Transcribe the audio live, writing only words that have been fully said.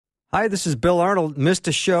Hi, this is Bill Arnold. Missed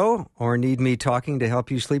a show or need me talking to help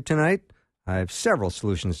you sleep tonight? I have several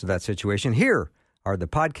solutions to that situation. Here are the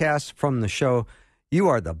podcasts from the show. You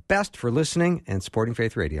are the best for listening and supporting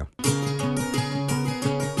Faith Radio.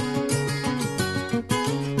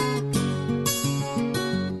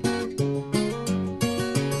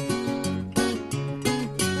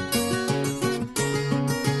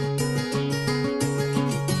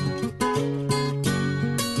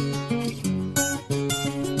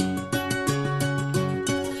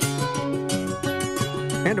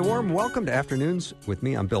 And a warm welcome to Afternoons with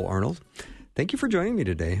me. I'm Bill Arnold. Thank you for joining me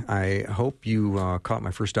today. I hope you caught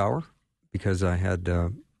my first hour because I had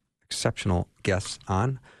exceptional guests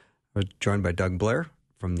on. I was joined by Doug Blair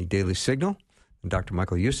from the Daily Signal, and Dr.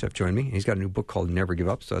 Michael Youssef joined me. He's got a new book called Never Give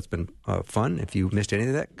Up, so that's been fun. If you missed any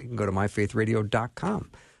of that, you can go to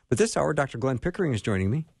myfaithradio.com. But this hour, Dr. Glenn Pickering is joining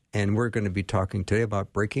me, and we're going to be talking today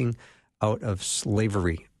about breaking out of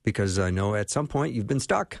slavery, because I know at some point you've been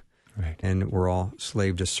stuck. Right. And we're all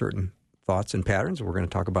slave to certain thoughts and patterns. We're going to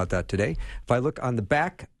talk about that today. If I look on the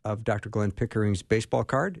back of Dr. Glenn Pickering's baseball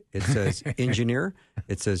card, it says engineer,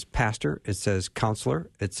 it says pastor, it says counselor,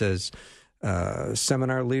 it says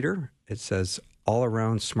seminar leader, it says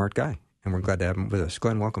all-around smart guy. And we're glad to have him with us.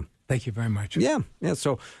 Glenn, welcome. Thank you very much. Yeah.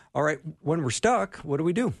 So, all right, when we're stuck, what do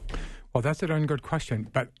we do? Well, that's a darn good question.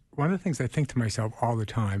 But one of the things I think to myself all the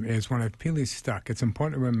time is when I'm feeling stuck, it's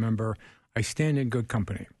important to remember I stand in good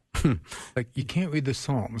company. Like, you can't read the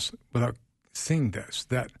Psalms without seeing this,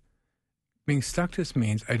 that being stuck just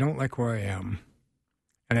means I don't like where I am,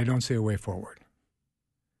 and I don't see a way forward.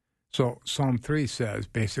 So Psalm 3 says,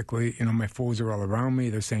 basically, my foes are all around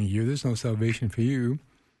me. They're saying, there's no salvation for you.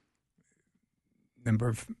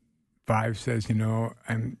 Number 5 says,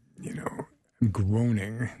 I'm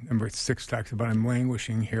groaning. Number 6 talks about I'm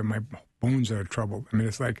languishing here. My bones are troubled. I mean,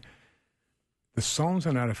 it's like the Psalms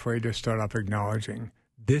are not afraid to start off acknowledging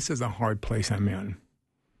this is a hard place I'm in.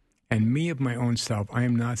 And me of my own self, I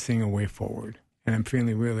am not seeing a way forward. And I'm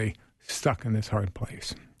feeling really stuck in this hard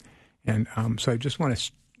place. And so I just want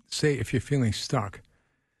to say, if you're feeling stuck,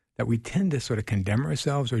 that we tend to sort of condemn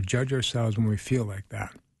ourselves or judge ourselves when we feel like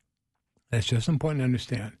that. It's just important to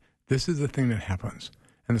understand this is the thing that happens.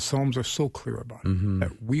 And the Psalms are so clear about it,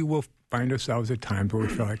 that we will find ourselves at times where we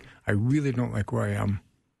feel like, I really don't like where I am,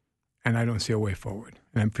 and I don't see a way forward.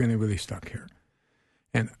 And I'm feeling really stuck here.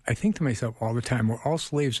 And I think to myself all the time, we're all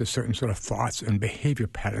slaves to certain sort of thoughts and behavior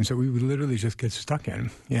patterns that we would literally just get stuck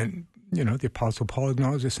in. And, the Apostle Paul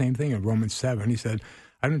acknowledged the same thing in Romans 7. He said,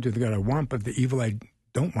 I don't do the good I want, but the evil I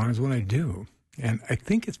don't want is what I do. And I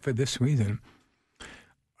think it's for this reason.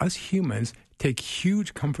 Us humans take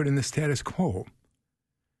huge comfort in the status quo.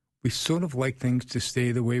 We sort of like things to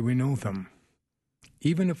stay the way we know them,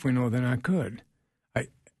 even if we know they're not good.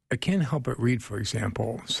 I can't help but read, for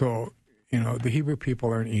example, so the Hebrew people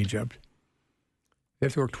are in Egypt. They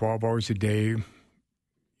have to work 12 hours a day,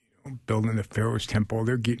 building the Pharaoh's temple.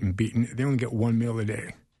 They're getting beaten. They only get one meal a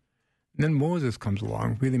day. And then Moses comes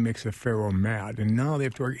along, really makes the Pharaoh mad. And now they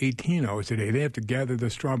have to work 18 hours a day. They have to gather the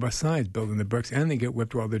straw besides building the bricks, and they get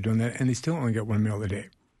whipped while they're doing that, and they still only get one meal a day.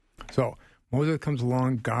 So Moses comes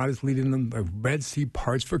along. God is leading them. The Red Sea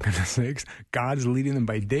parts, for goodness sakes. God is leading them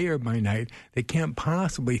by day or by night. They can't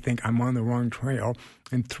possibly think I'm on the wrong trail.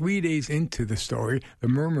 And 3 days into the story, the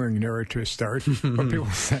murmuring narrative starts. Where people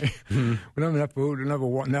say, we don't have enough food, we don't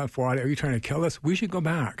have enough water. Are you trying to kill us? We should go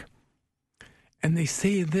back. And they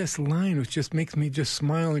say this line, which just makes me just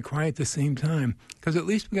smile and cry at the same time. Because at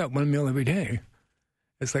least we got one meal every day.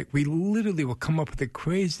 It's like we literally will come up with the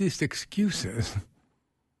craziest excuses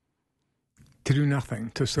to do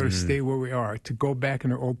nothing, to sort of stay where we are, to go back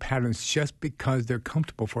in our old patterns just because they're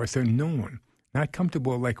comfortable for us. They're known. Not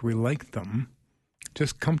comfortable like we like them,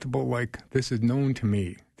 just comfortable like this is known to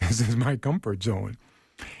me. This is my comfort zone.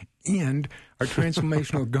 And our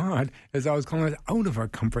transformational God is always calling us out of our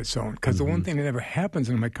comfort zone, because the one thing that never happens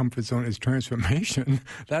in my comfort zone is transformation.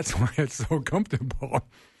 That's why it's so comfortable.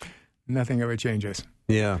 Nothing ever changes.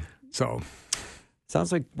 Yeah. So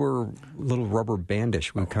sounds like we're a little rubber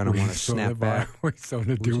bandish. We kind of want to snap back. We sort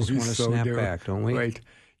of do. We just want to snap back, don't we? Right.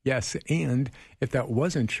 Yes, and if that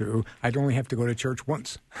wasn't true, I'd only have to go to church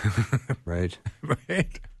once. Right.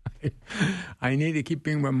 Right. I need to keep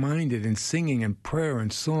being reminded and singing and prayer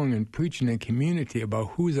and song and preaching in community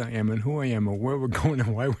about whose I am and who I am and where we're going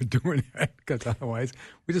and why we're doing it, because otherwise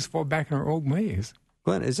we just fall back in our old ways.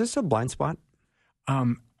 Glenn, is this a blind spot?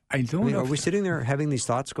 I don't know. Are we sitting there having these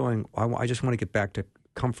thoughts going, I just want to get back to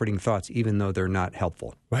comforting thoughts, even though they're not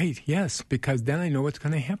helpful? Right, yes, because then I know what's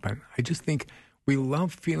going to happen. I just think we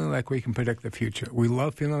love feeling like we can predict the future. We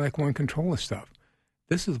love feeling like we're in control of stuff.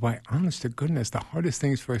 This is why, honest to goodness, the hardest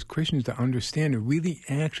things for us Christians to understand and really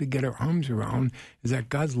actually get our arms around is that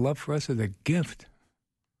God's love for us is a gift.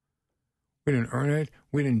 We didn't earn it.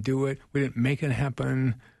 We didn't do it. We didn't make it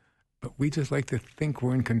happen. But we just like to think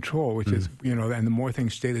we're in control, which is, and the more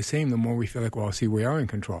things stay the same, the more we feel like, well, see, we are in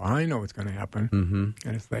control. I know what's going to happen.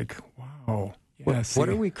 And it's like, wow. Yeah, what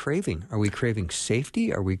are we craving? Are we craving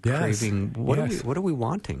safety? Are we craving, what are we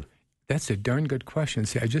wanting? That's a darn good question.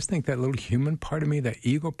 See, I just think that little human part of me, that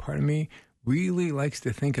ego part of me, really likes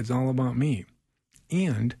to think it's all about me.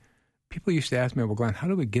 And people used to ask me, well, Glenn, how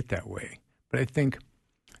do we get that way? But I think,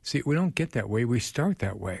 see, we don't get that way. We start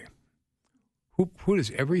that way. Who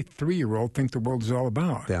does every 3-year-old think the world is all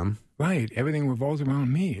about? Them. Right. Everything revolves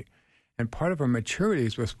around me. And part of our maturity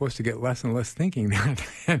is we're supposed to get less and less thinking that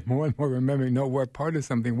and more remembering, no, we're part of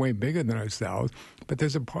something way bigger than ourselves. But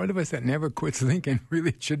there's a part of us that never quits thinking, really,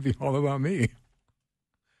 it should be all about me.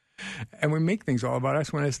 And we make things all about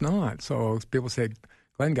us when it's not. So people say,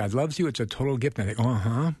 Glenn, God loves you. It's a total gift. And I think,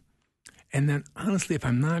 uh-huh. And then, honestly, if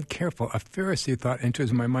I'm not careful, a Pharisee thought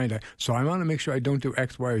enters my mind. So I want to make sure I don't do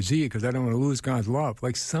X, Y, or Z because I don't want to lose God's love.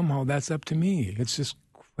 Like somehow that's up to me. It's just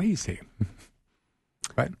crazy.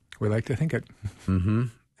 But we like to think it. Mm-hmm.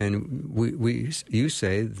 And you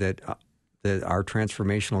say that our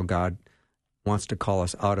transformational God wants to call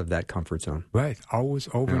us out of that comfort zone. Right. Always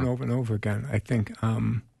over and over and over again. I think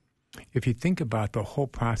if you think about the whole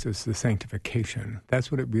process of sanctification,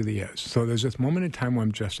 that's what it really is. So there's this moment in time where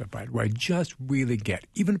I'm justified, where I just really get,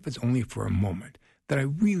 even if it's only for a moment, that I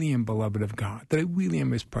really am beloved of God, that I really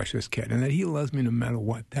am his precious kid, and that he loves me no matter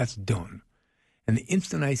what. That's done. And the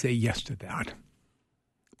instant I say yes to that,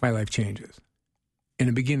 my life changes in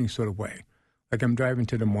a beginning sort of way. Like I'm driving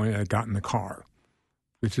to Des Moines and I got in the car,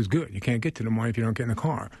 which is good. You can't get to Des Moines if you don't get in the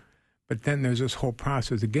car. But then there's this whole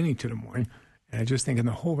process of getting to Des Moines. And I just think in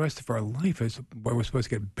the whole rest of our life is where we're supposed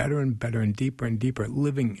to get better and better and deeper at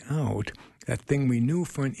living out that thing we knew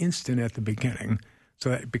for an instant at the beginning. So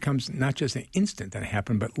that it becomes not just an instant that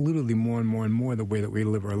happened, but literally more and more and more the way that we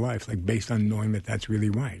live our life, like based on knowing that that's really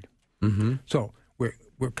right. Mm-hmm. So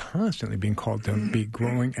we're constantly being called to be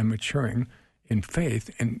growing and maturing in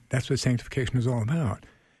faith, and that's what sanctification is all about.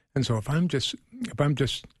 And so if I'm just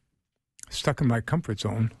stuck in my comfort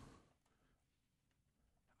zone,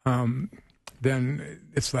 then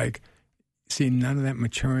it's like, see, none of that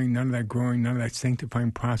maturing, none of that growing, none of that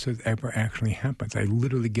sanctifying process ever actually happens. I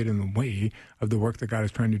literally get in the way of the work that God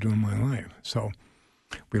is trying to do in my life. So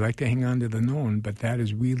we like to hang on to the known, but that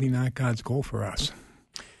is really not God's goal for us.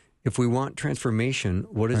 If we want transformation,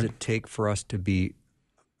 what does it take for us to be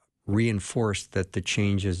reinforced that the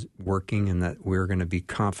change is working and that we're going to be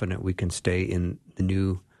confident we can stay in the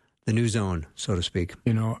new zone, so to speak?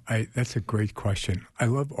 That's a great question. I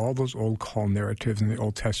love all those old call narratives in the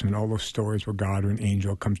Old Testament, all those stories where God or an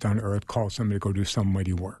angel comes down to earth, calls somebody to go do some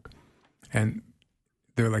mighty work. And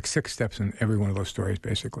there are like 6 steps in every one of those stories,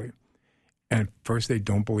 basically. And first they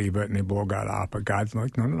don't believe it and they blow God off, but God's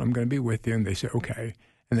like, no, I'm going to be with you. And they say, okay.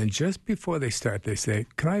 And then just before they start, they say,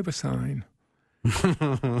 can I have a sign?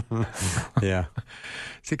 Yeah.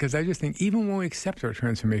 See, because I just think even when we accept our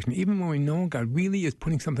transformation, even when we know God really is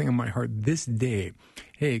putting something in my heart this day,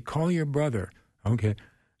 hey, call your brother. Okay.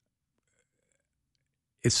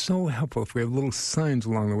 It's so helpful if we have little signs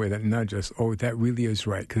along the way that nudge us, oh, that really is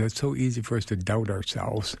right, because it's so easy for us to doubt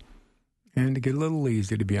ourselves and to get a little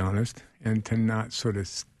lazy, to be honest, and to not sort of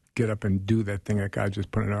get up and do that thing that God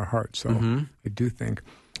just put in our heart. So I do think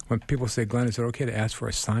when people say, Glenn, is it okay to ask for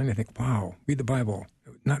a sign? I think, wow, read the Bible.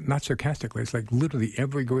 Not sarcastically. It's like literally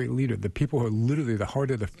every great leader, the people who are literally the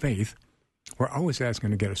heart of the faith, were always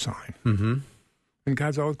asking to get a sign. Mm-hmm. And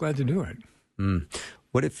God's always glad to do it.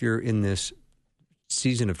 What if you're in this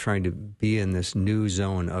season of trying to be in this new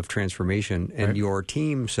zone of transformation and your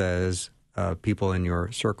team says, people in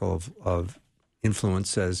your circle of influence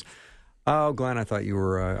says, oh, Glenn, I thought you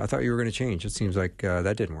were going to change. It seems like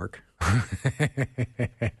that didn't work. I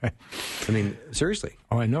mean, seriously.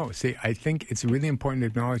 Oh, I know. See, I think it's really important to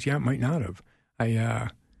acknowledge, it might not have. I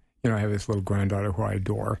have this little granddaughter who I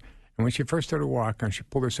adore. And when she first started walking, she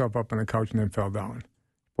pulled herself up on the couch and then fell down.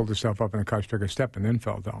 Pulled herself up on the couch, took a step, and then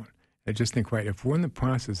fell down. I just think, right, if we're in the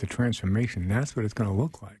process of transformation, that's what it's going to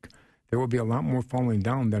look like. There will be a lot more falling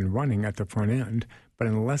down than running at the front end. But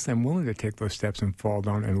unless I'm willing to take those steps and fall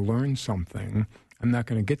down and learn something, I'm not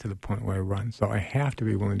going to get to the point where I run. So I have to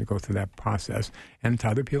be willing to go through that process. And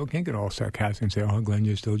other people can't get all sarcastic and say, oh, Glenn,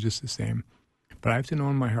 you're still just the same. But I have to know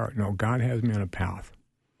in my heart, no, God has me on a path.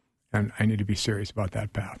 And I need to be serious about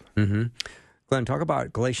that path. Mm-hmm. Glenn, talk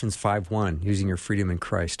about Galatians 5:1, using your freedom in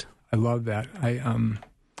Christ. I love that.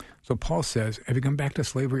 So Paul says, have you gone back to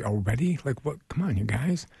slavery already? Like, what? Come on, you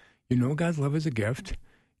guys. You know God's love is a gift.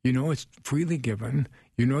 You know it's freely given.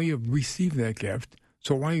 You know you've received that gift.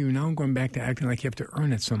 So why are you now going back to acting like you have to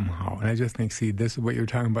earn it somehow? And I just think, see, this is what you're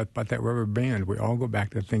talking about that rubber band. We all go back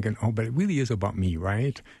to thinking, oh, but it really is about me,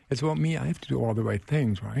 right? It's about me. I have to do all the right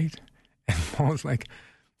things, right? And Paul's like,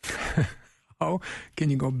 how can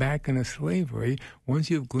you go back into slavery once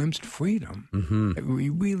you've glimpsed freedom? Mm-hmm.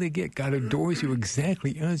 You really get, God adores you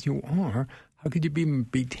exactly as you are. How could you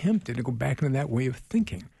be tempted to go back into that way of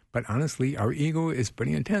thinking? But honestly, our ego is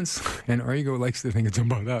pretty intense, and our ego likes to think it's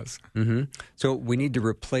about us. Mm-hmm. So we need to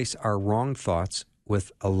replace our wrong thoughts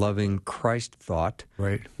with a loving Christ thought.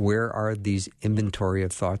 Right. Where are these inventory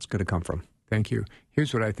of thoughts going to come from? Thank you.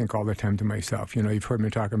 Here's what I think all the time to myself. You know, you've heard me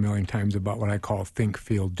talk a million times about what I call think,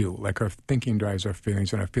 feel, do. Like our thinking drives our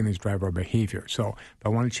feelings, and our feelings drive our behavior. So if I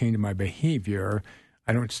want to change my behavior,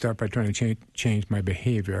 I don't start by trying to change my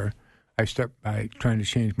behavior. I start by trying to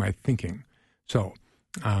change my thinking. So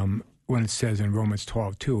when it says in Romans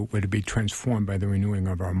 12:2, we're to be transformed by the renewing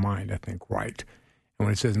of our mind, I think right. And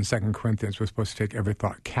when it says in 2 Corinthians, we're supposed to take every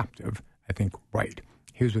thought captive, I think right.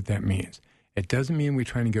 Here's what that means. It doesn't mean we're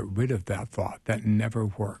trying to get rid of that thought. That never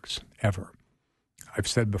works, ever. I've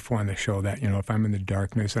said before on the show that, you know, if I'm in the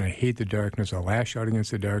darkness and I hate the darkness, I'll lash out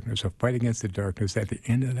against the darkness, or fight against the darkness, at the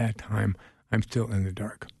end of that time, I'm still in the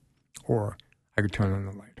dark. Or I could turn on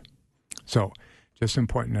the light. So, just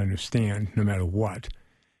important to understand, no matter what,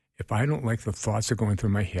 if I don't like the thoughts that are going through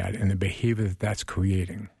my head and the behavior that that's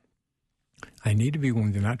creating, I need to be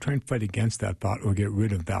willing to not try and fight against that thought or get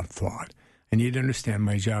rid of that thought. I need to understand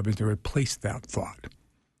my job is to replace that thought.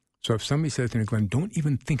 So if somebody says to me, Glenn, don't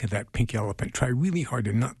even think of that pink elephant. Try really hard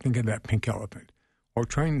to not think of that pink elephant. Or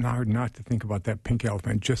trying hard not to think about that pink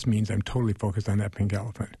elephant just means I'm totally focused on that pink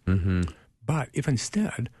elephant. Mm-hmm. But if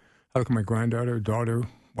instead I look at my granddaughter, daughter,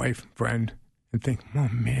 wife, friend, and think, oh,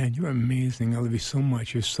 man, you're amazing. I love you so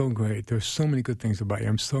much. You're so great. There's so many good things about you.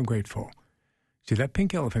 I'm so grateful. See, that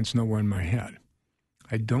pink elephant's nowhere in my head.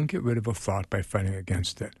 I don't get rid of a thought by fighting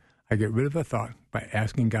against it. I get rid of a thought by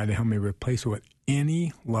asking God to help me replace it with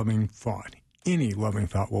any loving thought. Any loving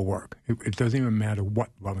thought will work. It doesn't even matter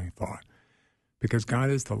what loving thought, because God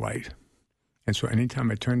is the light. And so anytime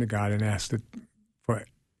I turn to God and ask for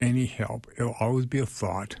any help, it'll always be a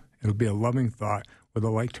thought. It'll be a loving thought where the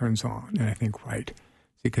light turns on. And I think, right,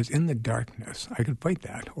 because in the darkness, I could fight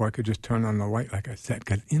that, or I could just turn on the light, like I said,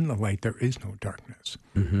 because in the light, there is no darkness.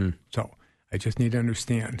 Mm-hmm. So I just need to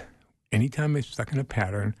understand, anytime I'm stuck in a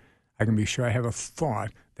pattern, I can be sure I have a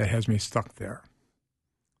thought that has me stuck there.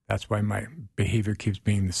 That's why my behavior keeps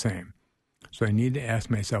being the same. So I need to ask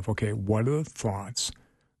myself, okay, what are the thoughts,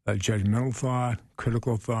 a judgmental thought,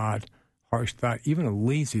 critical thought, harsh thought, even a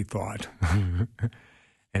lazy thought?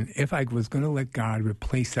 And if I was going to let God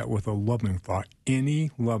replace that with a loving thought,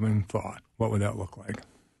 any loving thought, what would that look like?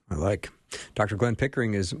 I like. Dr. Glenn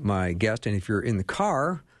Pickering is my guest, and if you're in the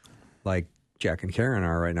car, like Jack and Karen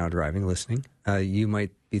are right now driving, listening, you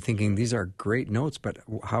might be thinking, these are great notes, but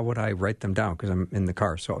how would I write them down because I'm in the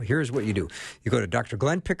car? So here's what you do. You go to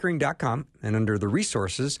drglennpickering.com, and under the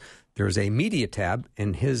resources, there's a media tab,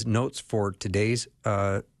 and his notes for today's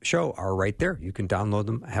show are right there. You can download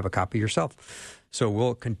them, have a copy yourself. So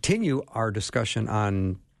we'll continue our discussion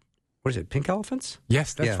on, what is it, pink elephants?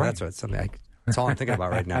 Yes, that's right. That's all I'm thinking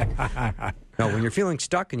about right now. No, when you're feeling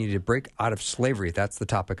stuck and you need to break out of slavery, that's the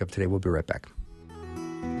topic of today. We'll be right back.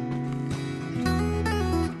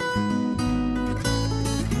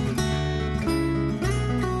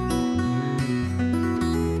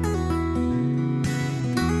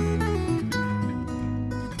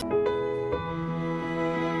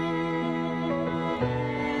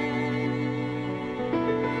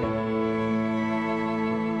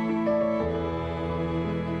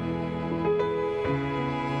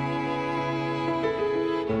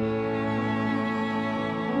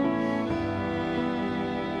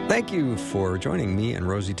 Thank you for joining me and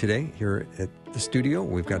Rosie today here at the studio.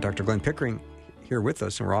 We've got Dr. Glenn Pickering here with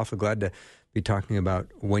us, and we're awfully glad to be talking about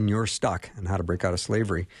when you're stuck and how to break out of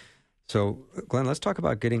slavery. So, Glenn, let's talk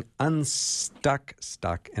about getting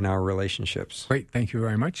stuck in our relationships. Great. Thank you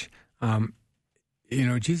very much.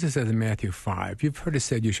 Jesus says in Matthew 5, you've heard it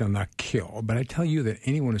said you shall not kill, but I tell you that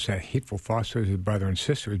anyone who's had hateful thoughts towards his brother and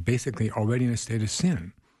sister is basically already in a state of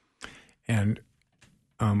sin. And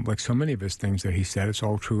like so many of his things that he said, it's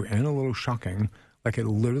all true and a little shocking. Like it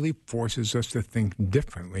literally forces us to think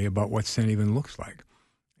differently about what sin even looks like.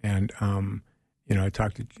 And, I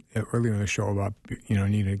talked earlier in the show about,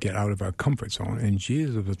 needing to get out of our comfort zone. And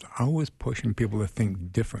Jesus was always pushing people to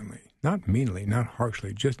think differently. Not meanly, not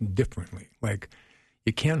harshly, just differently. Like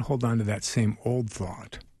you can't hold on to that same old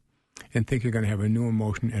thought. and think you're going to have a new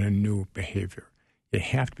emotion and a new behavior. You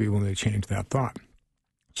have to be willing to change that thought.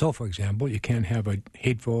 So, for example, you can't have a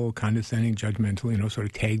hateful, condescending, judgmental, sort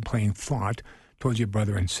of tag-playing thought towards your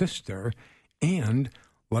brother and sister and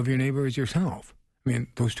love your neighbor as yourself. I mean,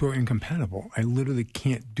 those two are incompatible. I literally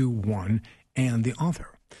can't do one and the other.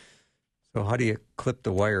 So how do you clip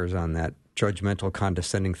the wires on that judgmental,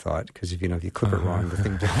 condescending thought? Because if you clip it wrong, the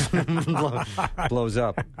thing blows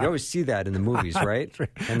up. You always see that in the movies, right?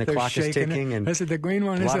 And the clock is ticking, and is it the green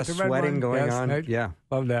one? A lot is of it the red sweating one? going Yes, on. right? Yeah,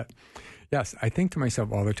 love that. Yes, I think to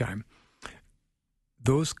myself all the time,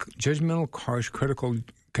 those judgmental, harsh, critical,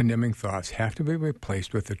 condemning thoughts have to be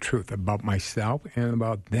replaced with the truth about myself and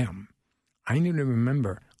about them. I need to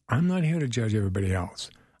remember, I'm not here to judge everybody else.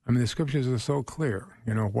 I mean, the scriptures are so clear.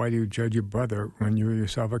 Why do you judge your brother when you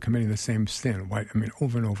yourself are committing the same sin? Why? I mean,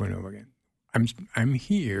 over and over and over again. I'm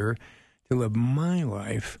here to live my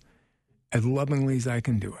life as lovingly as I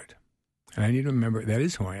can do it. And I need to remember that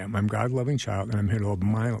is who I am. I'm God's loving child, and I'm here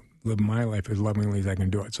to live my life as lovingly as I can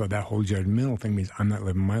do it. So that whole judgmental thing means I'm not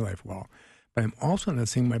living my life well. But I'm also not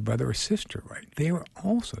seeing my brother or sister right. They are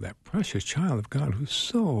also that precious child of God who's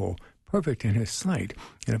so perfect in his sight.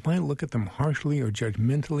 And if I look at them harshly or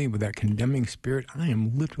judgmentally with that condemning spirit, I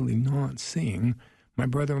am literally not seeing my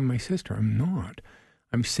brother and my sister. I'm not.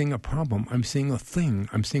 I'm seeing a problem. I'm seeing a thing.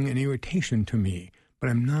 I'm seeing an irritation to me. But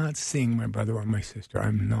I'm not seeing my brother or my sister.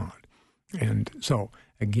 I'm not. And so,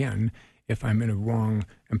 again, if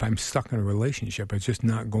I'm stuck in a relationship, it's just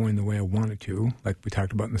not going the way I want it to, like we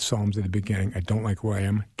talked about in the Psalms at the beginning, I don't like where I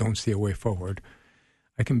am, don't see a way forward,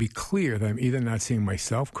 I can be clear that I'm either not seeing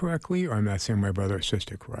myself correctly or I'm not seeing my brother or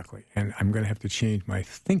sister correctly. And I'm going to have to change my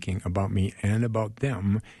thinking about me and about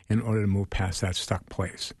them in order to move past that stuck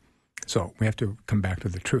place. So we have to come back to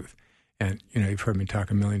the truth. And, you've heard me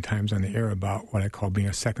talk a million times on the air about what I call being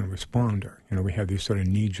a second responder. We have these sort of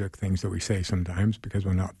knee-jerk things that we say sometimes because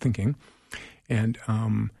we're not thinking. And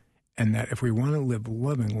that if we want to live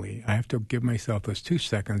lovingly, I have to give myself those 2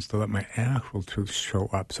 seconds to let my actual truth show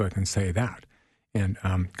up so I can say that. And,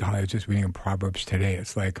 God, I was just reading in Proverbs today.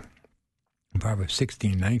 It's like Proverbs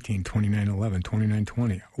 16, 19, 29, 11, 29,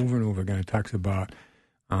 20. Over and over again, it talks about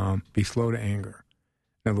be slow to anger.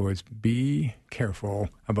 In other words, be careful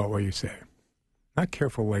about what you say. Not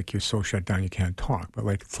careful like you're so shut down you can't talk, but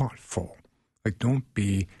like thoughtful. Like don't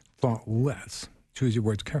be thoughtless. Choose your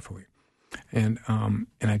words carefully. And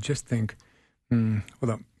I just think,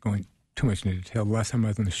 without going too much into detail, the last time I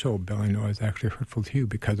was on the show, Bill, I know I was actually hurtful to you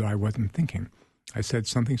because I wasn't thinking. I said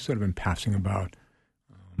something sort of in passing about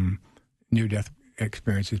near-death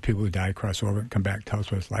experiences, people who die, cross over, and come back, tell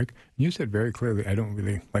us what it's like. And you said very clearly, I don't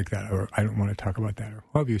really like that, or I don't want to talk about that, or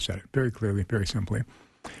however you said it, very clearly, very simply.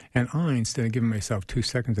 And I, instead of giving myself 2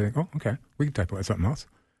 seconds, I think, oh, okay, we can talk about something else,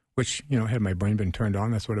 which, had my brain been turned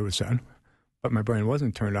on, that's what it was said. But my brain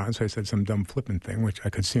wasn't turned on, so I said some dumb flippant thing, which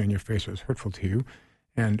I could see on your face was hurtful to you.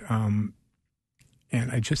 And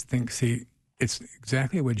I just think, see, it's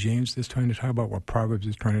exactly what James is trying to talk about, what Proverbs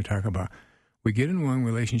is trying to talk about. We get in the wrong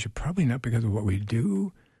relationship probably not because of what we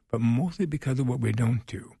do, but mostly because of what we don't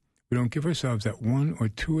do. We don't give ourselves that 1 or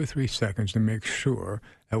 2 or 3 seconds to make sure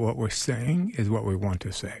that what we're saying is what we want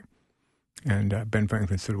to say. And Ben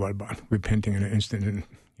Franklin said what about repenting in an instant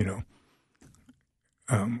and,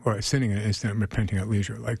 or sinning in an instant and repenting at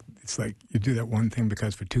leisure. It's like you do that one thing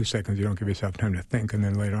because for 2 seconds you don't give yourself time to think, and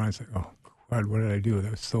then later on it's like, oh, God, what did I do?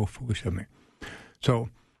 That was so foolish of me. So,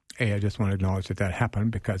 I just want to acknowledge that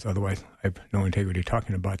happened because otherwise I have no integrity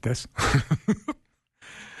talking about this.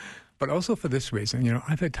 But also for this reason,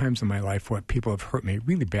 I've had times in my life where people have hurt me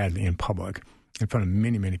really badly in public in front of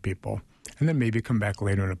many, many people, and then maybe come back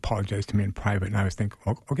later and apologize to me in private. And I was thinking,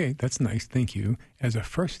 oh, okay, that's nice, thank you, as a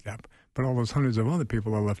first step. But all those hundreds of other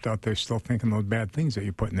people are left out there still thinking those bad things that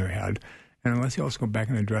you put in their head. And unless you also go back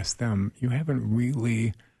and address them, you haven't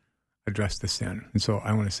really address the sin. And so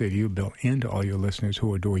I want to say to you, Bill, and to all your listeners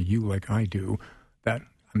who adore you like I do, that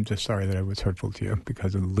I'm just sorry that I was hurtful to you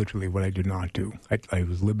because of literally what I did not do. I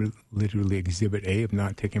was literally exhibit A of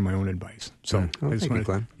not taking my own advice. So I just want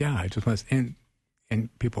to, I just want to,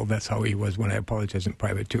 and people, that's how he was when I apologized in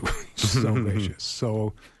private too. So gracious,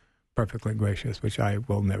 so perfectly gracious, which I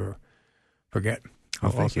will never forget.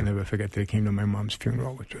 I'll also never forget that he came to my mom's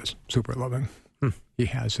funeral, which was super loving. He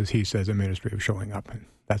has, as he says, a ministry of showing up, and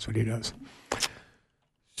that's what he does.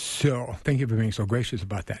 So thank you for being so gracious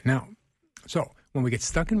about that. Now, so when we get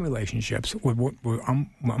stuck in relationships, we're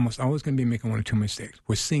almost always going to be making 1 or 2 mistakes.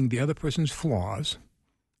 We're seeing the other person's flaws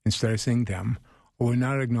instead of seeing them, or we're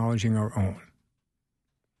not acknowledging our own.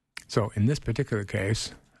 So in this particular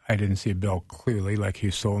case, I didn't see Bill clearly, like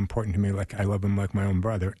he's so important to me, like I love him like my own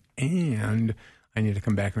brother, and I need to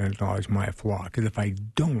come back and acknowledge my flaw. Because if I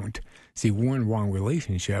don't, see, we're in wrong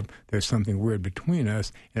relationship, there's something weird between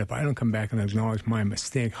us, and if I don't come back and acknowledge my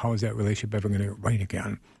mistake, how is that relationship ever going to get right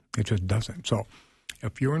again? It just doesn't. So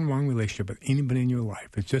if you're in wrong relationship with anybody in your life,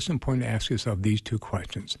 it's just important to ask yourself these two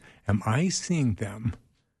questions. Am I seeing them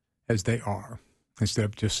as they are instead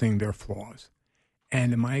of just seeing their flaws?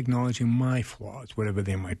 And am I acknowledging my flaws, whatever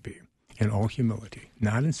they might be, in all humility?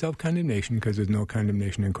 Not in self-condemnation, because there's no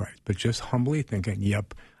condemnation in Christ, but just humbly thinking,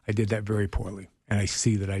 yep, I did that very poorly, and I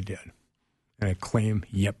see that I did. And I claim,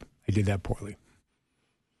 yep, I did that poorly.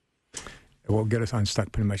 It will get us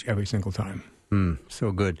unstuck pretty much every single time.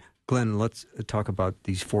 So good. Glenn, let's talk about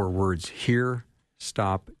these 4 words: hear,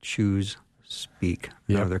 stop, choose, speak.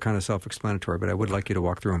 Yep. Now, they're kind of self-explanatory, but I would like you to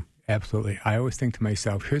walk through them. Absolutely. I always think to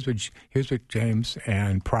myself, here's what James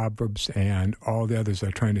and Proverbs and all the others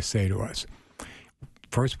are trying to say to us.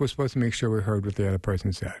 First, we're supposed to make sure we heard what the other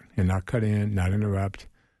person said and not cut in, not interrupt.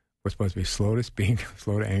 We're supposed to be slow to speak,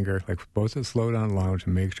 slow to anger. Like, we're supposed to slow down long to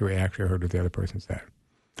make sure we actually heard what the other person said.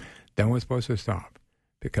 Then we're supposed to stop,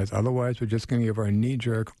 because otherwise we're just going to give our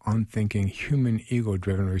knee-jerk, unthinking, human,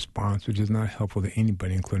 ego-driven response, which is not helpful to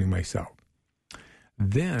anybody, including myself.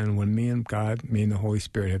 Then, when me and God, me and the Holy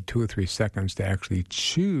Spirit have 2 or 3 seconds to actually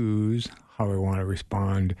choose how I want to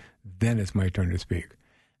respond, then it's my turn to speak.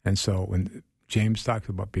 And so when James talks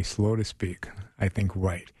about be slow to speak, I think,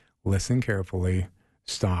 right, listen carefully,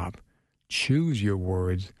 stop, choose your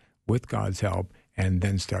words with God's help, and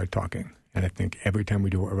then start talking. And I think every time we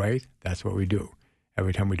do it right, that's what we do.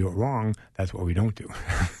 Every time we do it wrong, that's what we don't do.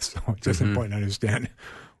 So it's just important to understand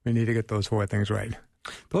we need to get those 4 things right.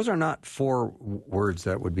 Those are not 4 words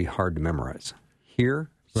that would be hard to memorize. Hear,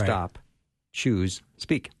 stop, choose,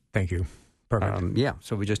 speak. Thank you. Perfect.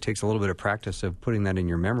 So it just takes a little bit of practice of putting that in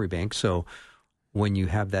your memory bank. So when you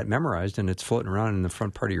have that memorized and it's floating around in the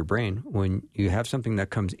front part of your brain, when you have something that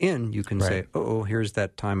comes in, you can say, oh, here's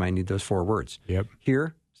that time I need those 4 words. Yep.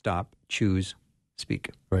 Hear, stop, choose, speak.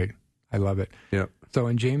 Right. I love it. Yep. So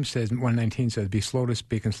when James says, 1:19 says, be slow to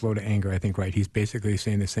speak and slow to anger, I think, right, he's basically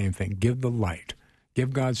saying the same thing. Give the light.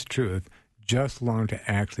 Give God's truth just long to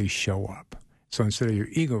actually show up. So instead of your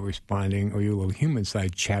ego responding or your little human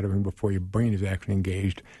side chattering before your brain is actually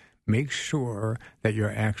engaged, make sure that you're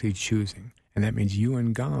actually choosing. And that means you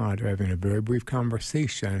and God are having a very brief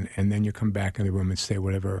conversation, and then you come back in the room and say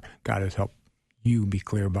whatever God has helped you be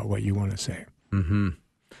clear about what you want to say. Mm-hmm.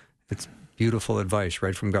 It's beautiful advice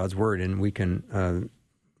right from God's Word, and we can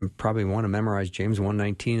probably want to memorize James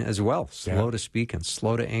 1:19 as well. Slow to speak and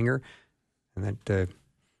slow to anger. And that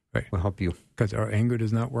will help you. Because our anger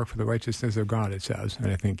does not work for the righteousness of God, it says.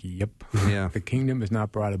 And I think, the kingdom is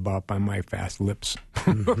not brought about by my fast lips.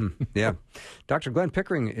 Yeah. Dr. Glenn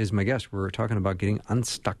Pickering is my guest. We're talking about getting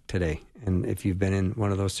unstuck today. And if you've been in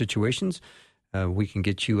one of those situations, we can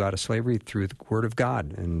get you out of slavery through the Word of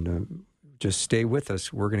God. And just stay with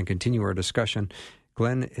us. We're going to continue our discussion.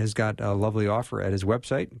 Glenn has got a lovely offer at his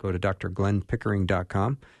website. Go to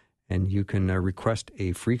drglennpickering.com. And you can request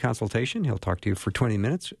a free consultation. He'll talk to you for 20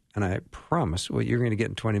 minutes. And I promise what you're going to get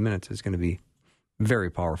in 20 minutes is going to be very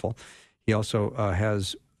powerful. He also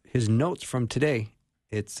has his notes from today.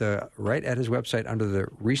 It's right at his website under the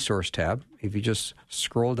resource tab. If you just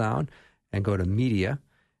scroll down and go to media,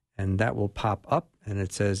 and that will pop up. And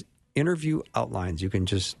it says interview outlines. You can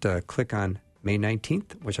just click on May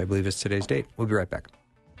 19th, which I believe is today's date. We'll be right back.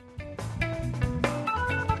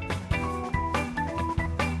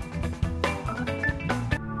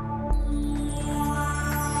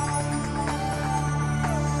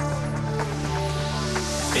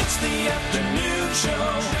 It's the afternoon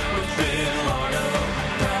show with Bill Arnold.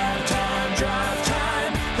 Prime time, drive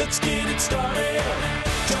time. Let's get it started.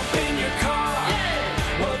 Jump in your car.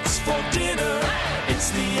 Yeah. What's for dinner? Hey.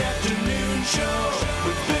 It's the afternoon show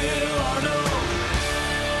with Bill Arnold.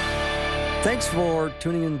 Thanks for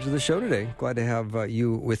tuning into the show today. Glad to have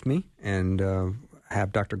you with me and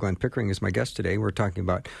have Dr. Glenn Pickering as my guest today. We're talking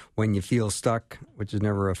about when you feel stuck, which is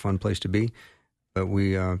never a fun place to be. But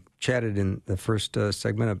we chatted in the first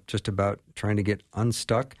segment just about trying to get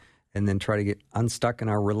unstuck and then try to get unstuck in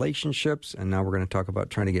our relationships. And now we're going to talk about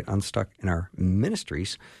trying to get unstuck in our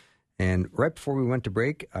ministries. And right before we went to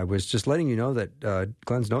break, I was just letting you know that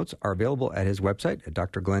Glenn's notes are available at his website at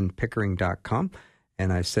drglennpickering.com.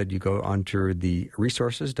 And I said you go onto the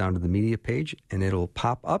resources down to the media page, and it'll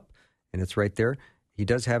pop up, and it's right there. He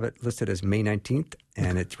does have it listed as May 19th,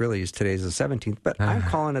 and it really is today's the 17th, but I'm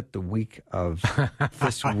calling it the week of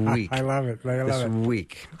this week. I love it. This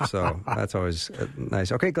week. So that's always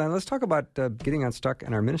nice. Okay, Glenn, let's talk about getting unstuck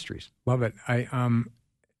in our ministries. Love it.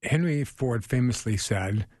 Henry Ford famously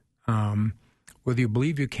said, whether you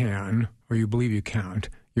believe you can or you believe you can't,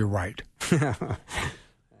 you're right.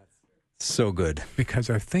 So good. Because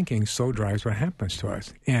our thinking so drives what happens to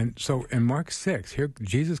us. And so in Mark 6, here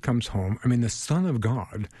Jesus comes home. I mean, the Son of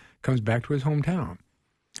God comes back to his hometown.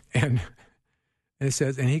 And it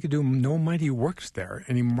says, and he could do no mighty works there.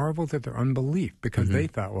 And he marveled at their unbelief because they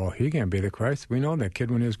thought, well, he can't be the Christ. We know that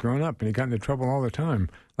kid when he was growing up and he got into trouble all the time.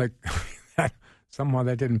 Like, somehow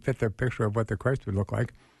that didn't fit their picture of what the Christ would look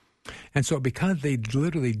like. And so because they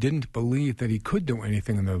literally didn't believe that he could do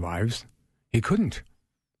anything in their lives, he couldn't.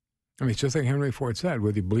 I mean, it's just like Henry Ford said,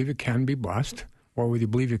 whether you believe you can be blessed or whether you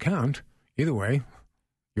believe you can't, either way,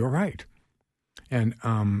 you're right. And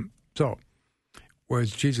so,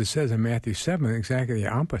 whereas Jesus says in Matthew 7, exactly the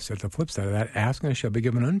opposite, the flip side of that, ask and it shall be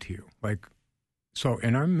given unto you. Like, so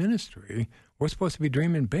in our ministry, we're supposed to be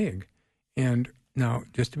dreaming big. And now,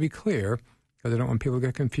 just to be clear, because I don't want people to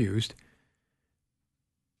get confused,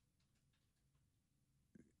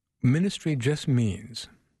 ministry just means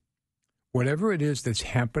whatever it is that's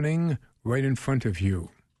happening right in front of you.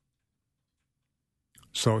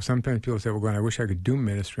 So sometimes people say, well, Glenn, I wish I could do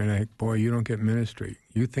ministry. And I think, boy, you don't get ministry.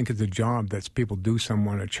 You think it's a job that people do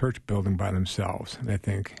somewhere in a church building by themselves. And I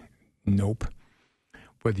think, nope.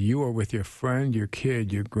 Whether you are with your friend, your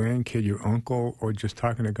kid, your grandkid, your uncle, or just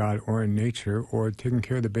talking to God, or in nature, or taking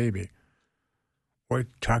care of the baby, or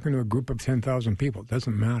talking to a group of 10,000 people, it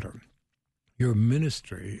doesn't matter. Your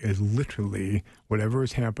ministry is literally whatever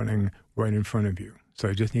is happening right in front of you. So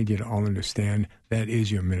I just need you to all understand that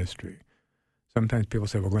is your ministry. Sometimes people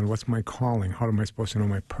say, well, Glenn, what's my calling? How am I supposed to know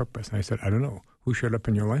my purpose? And I said, I don't know. Who showed up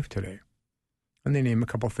in your life today? And they name a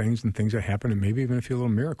couple things and things that happen and maybe even a few little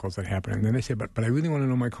miracles that happen. And then they say, but I really want to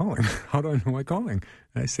know my calling. How do I know my calling?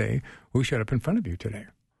 And I say, who showed up in front of you today?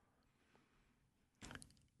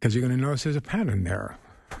 Because you're going to notice there's a pattern there.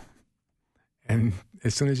 And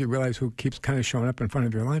as soon as you realize who keeps kind of showing up in front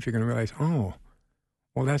of your life, you're going to realize, oh,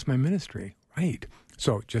 well, that's my ministry. Right.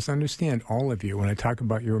 So just understand, all of you, when I talk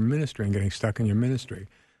about your ministry and getting stuck in your ministry,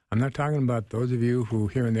 I'm not talking about those of you who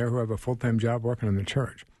here and there who have a full-time job working in the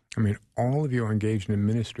church. I mean, all of you are engaged in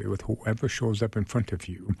ministry with whoever shows up in front of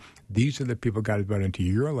you. These are the people God has brought into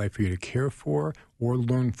your life for you to care for or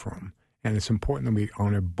learn from. And it's important that we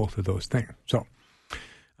honor both of those things. So,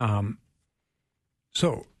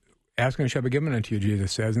 ask and it shall be given unto you,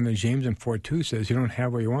 Jesus says. And then James in 4:2 says, you don't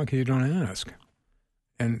have what you want because you don't ask.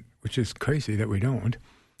 And which is crazy that we don't.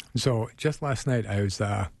 So just last night I was,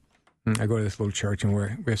 I go to this little church and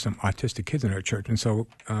we have some autistic kids in our church. And so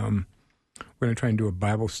we're going to try and do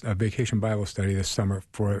a vacation Bible study this summer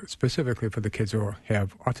specifically for the kids who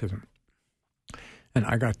have autism. And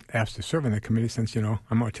I got asked to serve in that committee since, I'm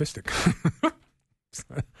autistic. It's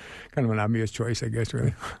kind of an obvious choice, I guess,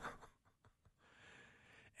 really.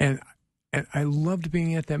 And I loved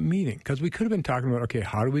being at that meeting because we could have been talking about, okay,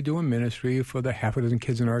 how do we do a ministry for the half a dozen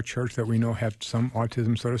kids in our church that we know have some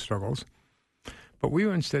autism sort of struggles? But we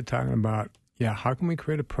were instead talking about, how can we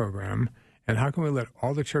create a program and how can we let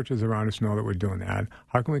all the churches around us know that we're doing that?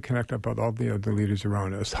 How can we connect up with all the other leaders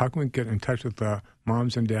around us? How can we get in touch with the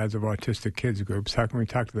moms and dads of autistic kids groups? How can we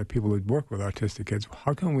talk to the people who work with autistic kids?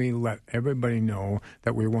 How can we let everybody know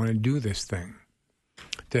that we want to do this thing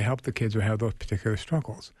to help the kids who have those particular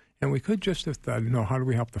struggles? And we could just have thought, how do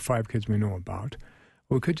we help the 5 kids we know about?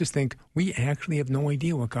 Or we could just think, we actually have no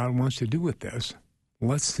idea what God wants to do with this.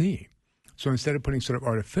 Let's see. So instead of putting sort of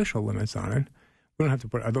artificial limits on it, we don't have to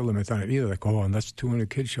put other limits on it either, like, unless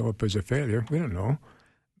 200 kids show up as a failure. We don't know.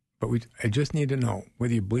 But I just need to know,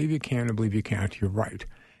 whether you believe you can or believe you can't, you're right.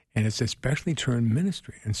 And it's especially true in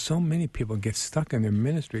ministry. And so many people get stuck in their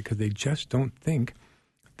ministry because they just don't think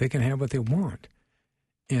they can have what they want.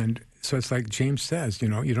 And so it's like James says, you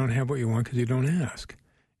don't have what you want because you don't ask.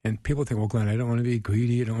 And people think, well, Glenn, I don't want to be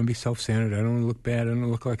greedy. I don't want to be self-centered. I don't want to look bad. I don't want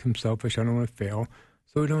to look like I'm selfish. I don't want to fail.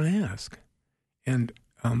 So we don't ask. And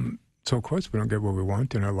so, of course, we don't get what we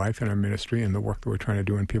want in our life, in our ministry, and the work that we're trying to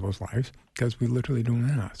do in people's lives because we literally don't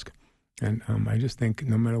ask. And I just think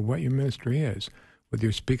no matter what your ministry is, whether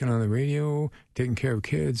you're speaking on the radio, taking care of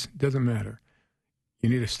kids, doesn't matter. You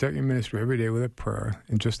need to start your ministry every day with a prayer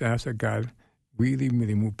and just ask that God really,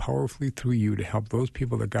 really move powerfully through you to help those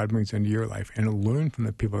people that God brings into your life and to learn from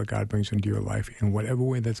the people that God brings into your life in whatever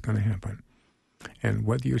way that's going to happen. And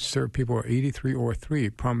whether you serve people who are 83 or 3, I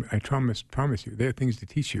promise you, there are things to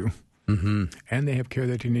teach you. Mm-hmm. And they have care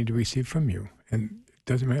that you need to receive from you. And it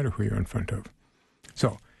doesn't matter who you're in front of.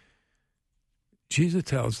 So Jesus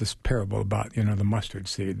tells this parable about, the mustard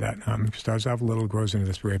seed that starts off little, grows into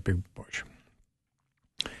this great big bush.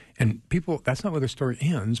 And people, that's not where the story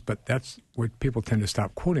ends, but that's where people tend to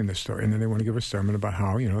stop quoting the story. And then they want to give a sermon about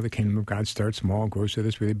how, the kingdom of God starts small, grows to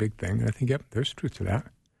this really big thing. And I think, yep, there's truth to that.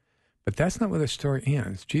 But that's not where the story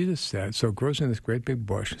ends. Jesus said, so it grows in this great big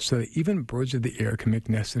bush so that even birds of the air can make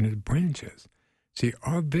nests in its branches. See,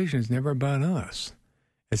 our vision is never about us.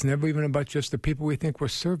 It's never even about just the people we think we're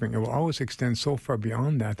serving. It will always extend so far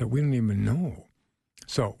beyond that we don't even know.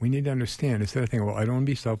 So we need to understand, instead of thinking, well, I don't want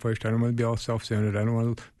to be selfish, I don't want to be all self-centered, I don't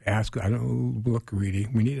want to ask, I don't want to look greedy.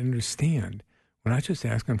 We need to understand, we're not just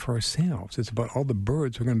asking for ourselves. It's about all the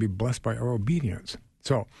birds who are going to be blessed by our obedience.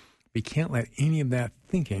 So we can't let any of that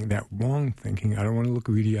thinking, that wrong thinking, I don't want to look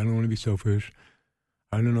greedy, I don't want to be selfish,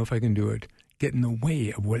 I don't know if I can do it, get in the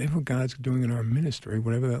way of whatever God's doing in our ministry,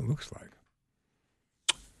 whatever that looks like.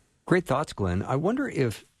 Great thoughts, Glenn. I wonder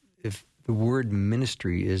if the word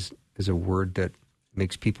ministry is a word that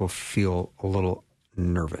makes people feel a little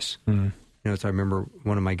nervous. So I remember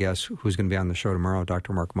one of my guests who's going to be on the show tomorrow,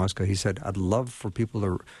 Dr. Mark Muska, he said, I'd love for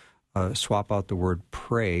people to swap out the word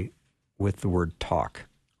pray with the word talk.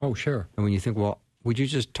 Oh, sure. And when you think, well, would you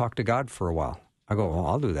just talk to God for a while? I go, well,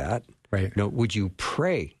 I'll do that. Right. Would you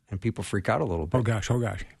pray? And people freak out a little bit. Oh, gosh.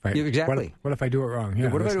 Right. Yeah, exactly. What if I do it wrong?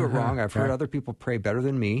 Yeah, what if I do it wrong? I've heard other people pray better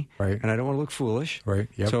than me, right, and I don't want to look foolish. Right.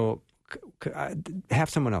 Yep. So have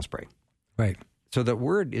someone else pray. Right. So that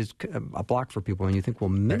word is a block for people, and you think, well,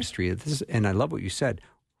 ministry, this is, and I love what you said,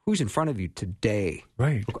 who's in front of you today?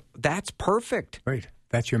 Right. That's perfect. Right.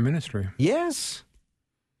 That's your ministry. Yes.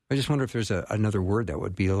 I just wonder if there's another word that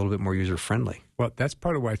would be a little bit more user-friendly. Well, that's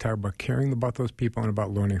part of why I talk about caring about those people and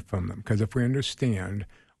about learning from them. Because if we understand,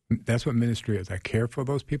 that's what ministry is. I care for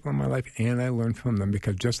those people in my life, and I learn from them,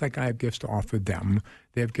 because just like I have gifts to offer them,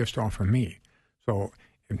 they have gifts to offer me. So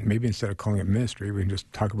maybe instead of calling it ministry, we can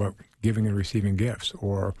just talk about giving and receiving gifts,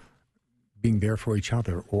 or being there for each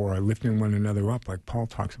other, or lifting one another up, like Paul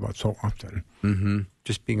talks about so often. Mm-hmm.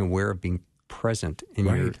 Just being aware of being present in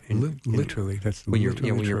right. your literally, that's when literally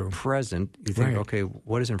you're when true. You're present, you think, right. okay,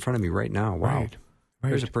 what is in front of me right now? Wow, right.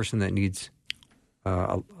 There's a person that needs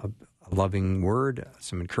a loving word,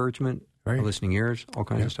 some encouragement, right. listening ears, all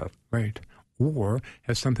kinds of stuff. Right. Or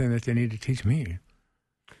has something that they need to teach me.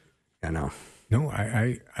 I know. No,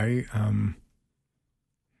 I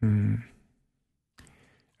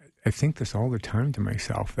think this all the time to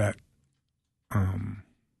myself that,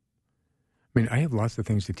 I have lots of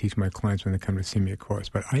things to teach my clients when they come to see me, of course,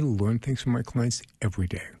 but I learn things from my clients every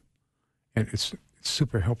day. And it's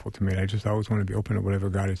super helpful to me. I just always want to be open to whatever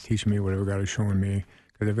God is teaching me, whatever God is showing me,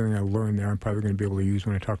 because everything I learn there, I'm probably going to be able to use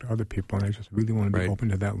when I talk to other people, and I just really want to be open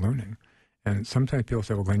to that learning. And sometimes people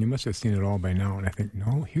say, well, Glenn, you must have seen it all by now. And I think,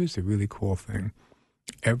 no, here's the really cool thing.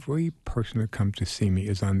 Every person that comes to see me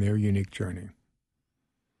is on their unique journey.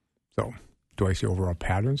 So, do I see overall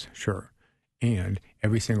patterns? Sure. And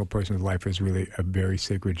every single person's life is really a very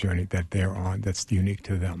sacred journey that they're on that's unique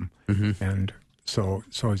to them. Mm-hmm. And so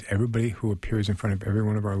is everybody who appears in front of every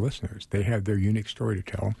one of our listeners. They have their unique story to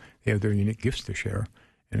tell. They have their unique gifts to share.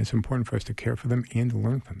 And it's important for us to care for them and to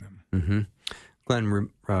learn from them. Mm-hmm. Glenn,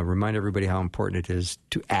 remind everybody how important it is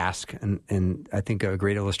to ask. And I think a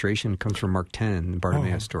great illustration comes from Mark 10, the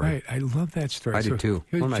Bartimaeus story. Right. I love that story. I do too.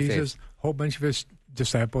 Here's one of my Jesus, a whole bunch of his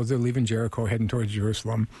disciples, they're leaving Jericho, heading towards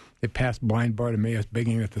Jerusalem. They pass blind Bartimaeus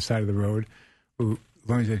begging at the side of the road, who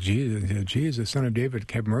learns that Jesus, son of David,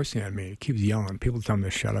 have mercy on me. He keeps yelling. People tell him to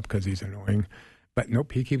shut up because he's annoying. But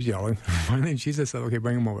nope, he keeps yelling. Finally, Jesus said, okay,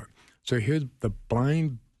 bring him over. So here's the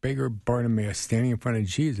blind beggar Bartimaeus standing in front of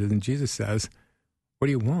Jesus, and Jesus says, what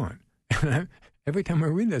do you want? And every time I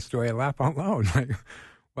read that story, I laugh out loud. Like,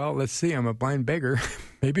 well, let's see, I'm a blind beggar.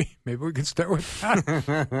 Maybe we could start with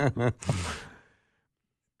that.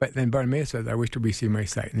 But then Bartimaeus says, I wish to receive my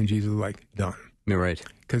sight. And then Jesus is like, done. You're right.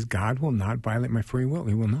 Because God will not violate my free will.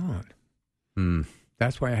 He will not. Mm.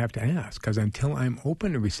 That's why I have to ask. Because until I'm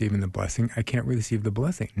open to receiving the blessing, I can't receive the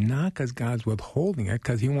blessing. Not because God's withholding it,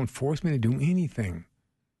 because he won't force me to do anything.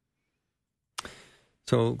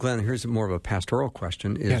 So, Glenn, here's more of a pastoral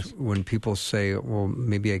question. Is when people say, well,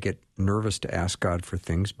 maybe I get nervous to ask God for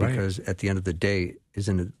things because at the end of the day,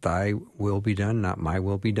 isn't it thy will be done, not my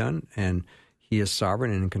will be done? And he is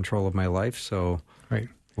sovereign and in control of my life. So,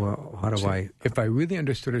 well, how do I... If I really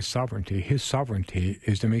understood his sovereignty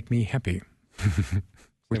is to make me happy.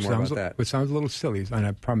 which sounds a little silly, and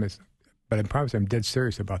I promise I'm dead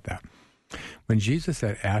serious about that. When Jesus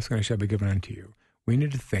said, ask and it shall be given unto you, we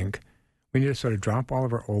need to sort of drop all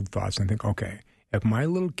of our old thoughts and think, okay, if my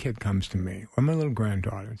little kid comes to me, or my little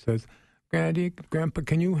granddaughter, and says, Granddaddy, Grandpa,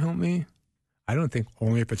 can you help me? I don't think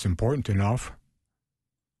only if it's important enough.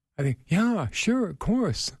 I think, yeah, sure, of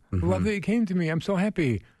course. Mm-hmm. I love that you came to me. I'm so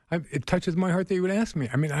happy. It touches my heart that you would ask me.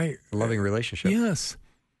 I mean, A loving relationship. Yes.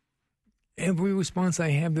 Every response I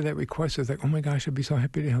have to that request is like, oh my gosh, I'd be so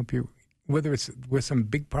happy to help you. Whether it's with some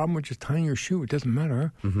big problem or just tying your shoe, it doesn't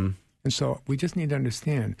matter. Mm-hmm. And so we just need to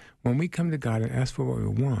understand, when we come to God and ask for what we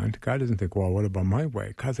want, God doesn't think, well, what about my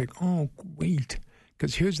way? God's like, oh, wait.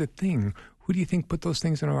 Because here's the thing. Who do you think put those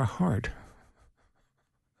things in our heart?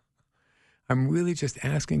 I'm really just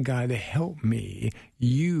asking God to help me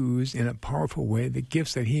use in a powerful way the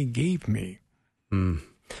gifts that he gave me.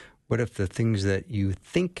 What if the things that you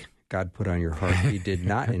think God put on your heart, he did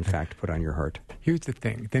not, in fact, put on your heart? Here's the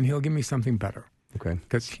thing. Then he'll give me something better. Okay.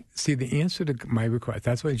 Because, see, the answer to my request,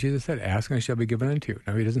 that's why Jesus said, ask and it shall be given unto you.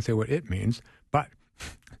 Now, he doesn't say what it means, but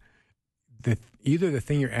either the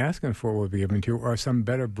thing you're asking for will be given to you or some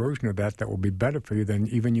better version of that will be better for you than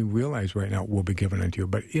even you realize right now will be given unto you.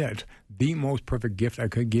 But the most perfect gift I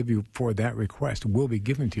could give you for that request will be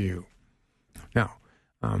given to you. Now,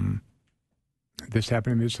 this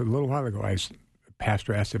happened to me just a little while ago. A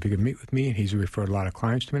pastor asked if he could meet with me, and he's referred a lot of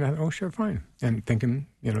clients to me. And I thought, oh, sure, fine. And thinking,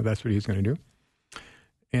 that's what he's going to do.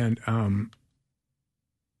 And,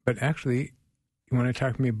 but actually, he wanted to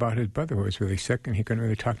talk to me about his brother who was really sick, and he couldn't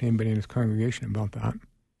really talk to anybody in his congregation about that.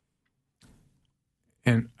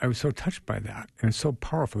 And I was so touched by that, and it's so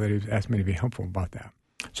powerful that he was asked me to be helpful about that.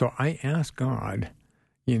 So I asked God,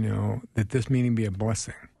 that this meeting be a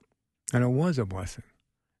blessing. And it was a blessing.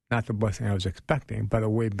 Not the blessing I was expecting, but a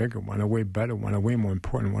way bigger one, a way better one, a way more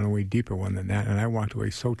important one, a way deeper one than that. And I walked away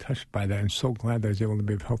so touched by that and so glad that I was able to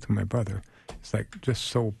be of help to my brother. It's like just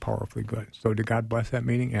so powerfully good. So did God bless that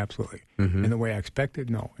meeting? Absolutely. Mm-hmm. In the way I expected?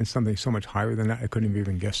 No. It's something so much higher than that, I couldn't have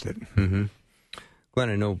even guessed it. Mm-hmm. Glenn,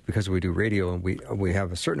 I know because we do radio and we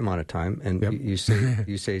have a certain amount of time, and Yep.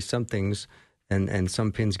 you say some things, and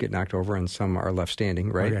some pins get knocked over and some are left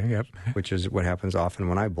standing, right? Okay, yep. Which is what happens often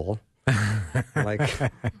when I bowl. Like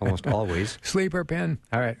almost always. Sleeper pin.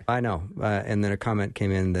 All right. I know. And then a comment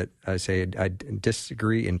came in that I say, I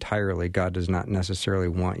disagree entirely. God does not necessarily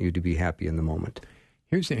want you to be happy in the moment.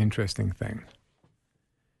 Here's the interesting thing.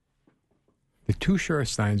 The two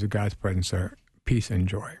surest signs of God's presence are peace and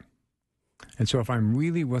joy. And so if I'm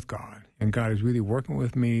really with God, and God is really working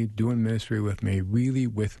with me, doing ministry with me, really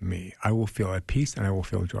with me, I will feel at peace and I will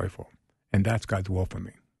feel joyful. And that's God's will for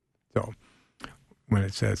me. So when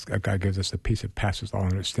it says God gives us a peace that passes all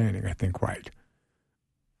understanding, I think, right.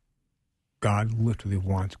 God literally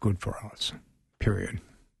wants good for us, period.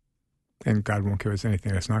 And God won't give us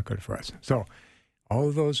anything that's not good for us. So all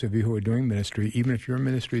of those of you who are doing ministry, even if your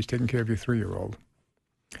ministry is taking care of your 3-year-old,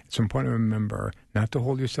 it's important to remember not to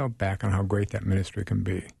hold yourself back on how great that ministry can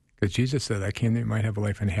be. Because Jesus said, I came that you might have a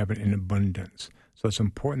life and have it in abundance. So it's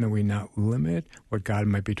important that we not limit what God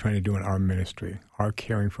might be trying to do in our ministry, our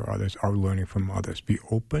caring for others, our learning from others. Be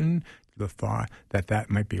open to the thought that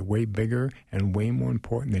that might be way bigger and way more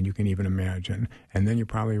important than you can even imagine. And then you're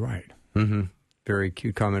probably right. Mm-hmm. Very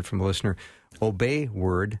cute comment from a listener. Obey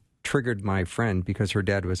word triggered my friend because her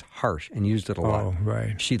dad was harsh and used it a lot. Oh,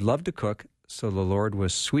 right. She loved to cook, so the Lord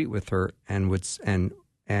was sweet with her and would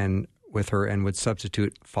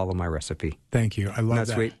substitute follow my recipe. Thank you. I love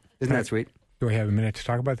that. Sweet? Isn't that sweet? Do I have a minute to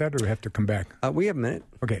talk about that, or do we have to come back? We have a minute.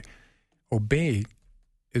 Okay. Obey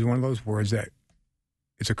is one of those words that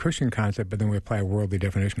it's a Christian concept, but then we apply a worldly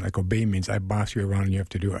definition. Like obey means I boss you around and you have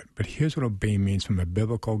to do it. But here's what obey means from a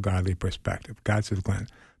biblical, godly perspective. God says, Glenn,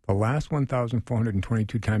 the last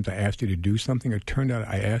 1,422 times I asked you to do something, it turned out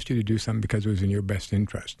I asked you to do something because it was in your best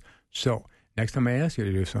interest. So next time I ask you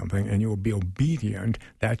to do something and you will be obedient,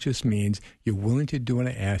 that just means you're willing to do what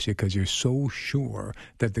I ask you because you're so sure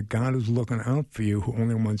that the God who's looking out for you, who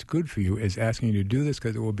only wants good for you, is asking you to do this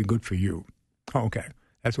because it will be good for you. Oh, okay.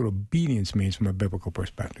 That's what obedience means from a biblical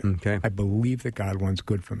perspective. Okay. I believe that God wants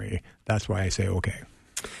good for me. That's why I say okay.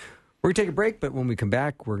 We're going to take a break, but when we come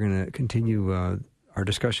back, we're going to continue our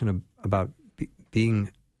discussion about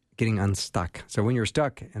getting unstuck. So when you're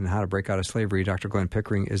stuck and how to break out of slavery, Dr. Glenn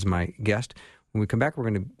Pickering is my guest. When we come back, we're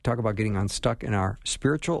going to talk about getting unstuck in our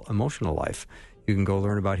spiritual, emotional life. You can go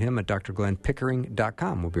learn about him at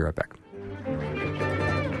drglennpickering.com. We'll be right back.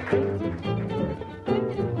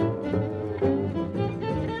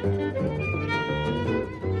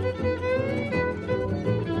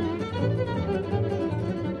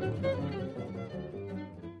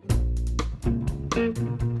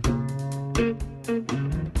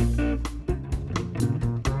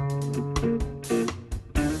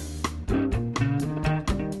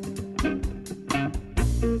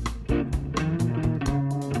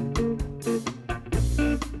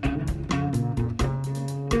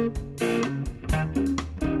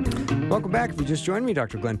 Welcome back. If you just joined me,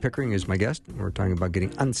 Dr. Glenn Pickering is my guest. We're talking about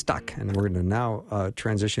getting unstuck, and we're going to now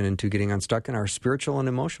transition into getting unstuck in our spiritual and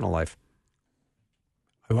emotional life.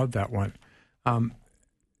 I love that one.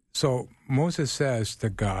 So Moses says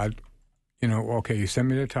to God, okay, you sent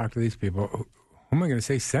me to talk to these people. Who am I going to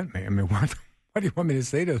say sent me? I mean, what do you want me to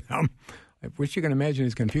say to them? Which you can imagine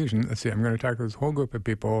is confusion. Let's see, I'm going to talk to this whole group of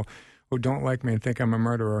people who don't like me and think I'm a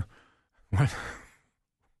murderer. What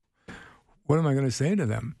am I going to say to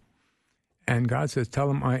them? And God says, tell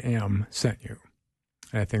them I am sent you.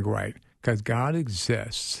 And I think, right, because God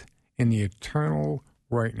exists in the eternal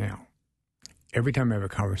right now. Every time I have a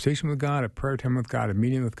conversation with God, a prayer time with God, a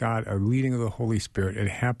meeting with God, a leading of the Holy Spirit, it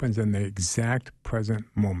happens in the exact present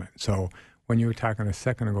moment. So when you were talking a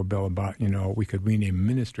second ago, Bill, about, we could rename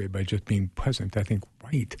ministry by just being present, I think,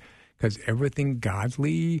 right, because everything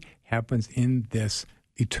godly happens in this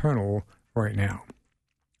eternal right now.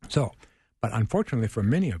 So, but unfortunately for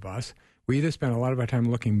many of us, we either spend a lot of our time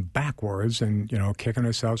looking backwards and, kicking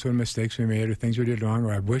ourselves for the mistakes we made or things we did wrong,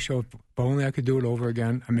 or I wish if only I could do it over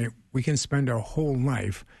again. I mean, we can spend our whole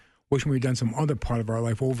life wishing we'd done some other part of our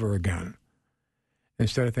life over again.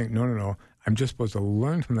 Instead of thinking, no, I'm just supposed to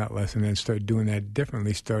learn from that lesson and start doing that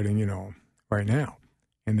differently starting, right now,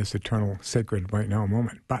 in this eternal, sacred right now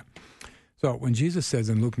moment. But, so when Jesus says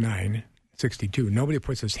in Luke 9:62, nobody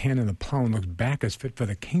puts his hand in the plow and looks back as fit for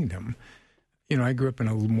the kingdom. I grew up in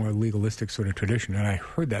a more legalistic sort of tradition, and I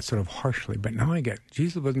heard that sort of harshly. But now I get,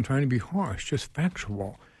 Jesus wasn't trying to be harsh, just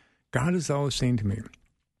factual. God is always saying to me,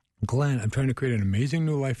 Glenn, I'm trying to create an amazing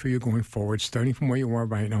new life for you going forward, starting from where you are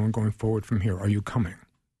right now and going forward from here. Are you coming?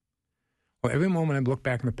 Well, every moment I look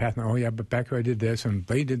back in the past, and, oh, yeah, but back here I did this, and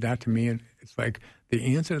they did that to me. And it's like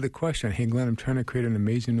the answer to the question, hey, Glenn, I'm trying to create an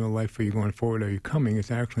amazing new life for you going forward. Are you coming?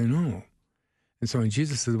 It's actually no. And so when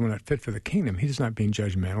Jesus says we're not fit for the kingdom, he's not being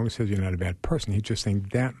judgmental. He says you're not a bad person. He's just saying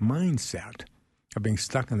that mindset of being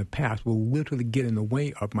stuck in the past will literally get in the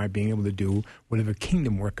way of my being able to do whatever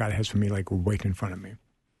kingdom work God has for me, like right in front of me.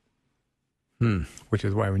 Which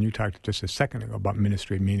is why when you talked just a second ago about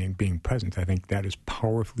ministry meaning being present, I think that is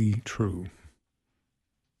powerfully true.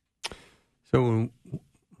 So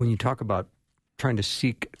when you talk about trying to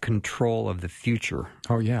seek control of the future.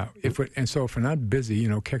 Oh, yeah. If we're not busy,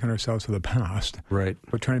 kicking ourselves to the past, right,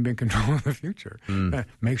 we're trying to be in control of the future.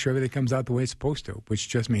 Make sure everything comes out the way it's supposed to, which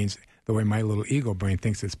just means the way my little ego brain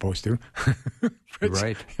thinks it's supposed to.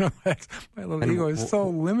 Right. My little ego is so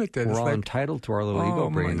limited. We're all entitled to our little ego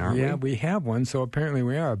brain, aren't we? Yeah, we have one, so apparently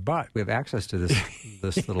we are, but... We have access to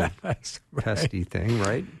this little pesky thing,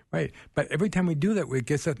 right? Right. But every time we do that,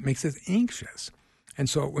 it makes us anxious. And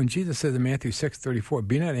so when Jesus says in Matthew 6:34,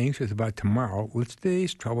 be not anxious about tomorrow, let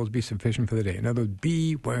today's troubles be sufficient for the day. In other words,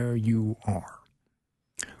 be where you are.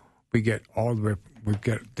 We get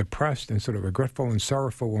depressed and sort of regretful and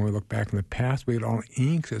sorrowful when we look back in the past. We get all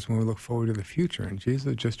anxious when we look forward to the future. And Jesus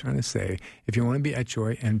is just trying to say, if you want to be at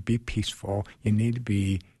joy and be peaceful, you need to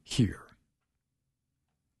be here.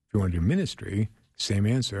 If you want to do ministry, same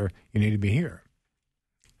answer, you need to be here.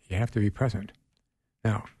 You have to be present.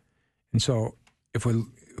 Now, and so if we're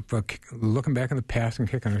looking back in the past and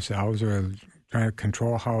kicking ourselves or trying to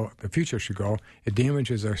control how the future should go, it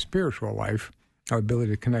damages our spiritual life, our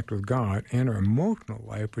ability to connect with God, and our emotional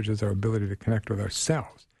life, which is our ability to connect with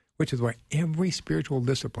ourselves, which is why every spiritual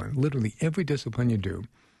discipline, literally every discipline you do,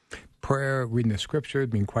 prayer, reading the scriptures,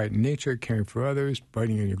 being quiet in nature, caring for others,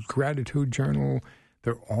 writing in your gratitude journal,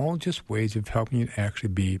 they're all just ways of helping you to actually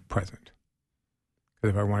be present.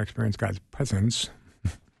 Because if I want to experience God's presence,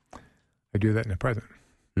 I do that in the present.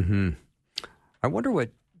 Mm-hmm. I wonder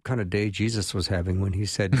what kind of day Jesus was having when he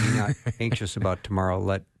said, be not anxious about tomorrow,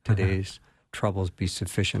 let today's troubles be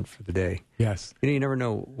sufficient for the day. Yes. You never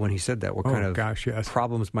know when he said that, what kind of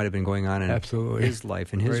problems might have been going on in his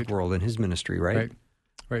life, in his world, in his ministry, right?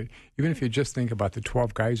 Right. Even if you just think about the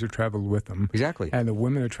 12 guys who traveled with him. Exactly. And the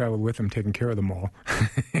women who traveled with him taking care of them all.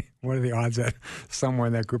 What are the odds that somewhere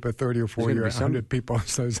in that group of 30 or 40 or 100 people,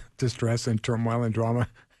 so there's distress and turmoil and drama,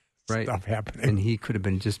 stuff happening. And he could have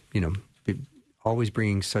been just, always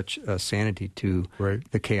bringing such sanity to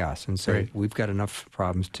the chaos and say, we've got enough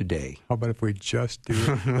problems today. How about if we just do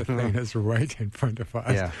the thing that's right in front of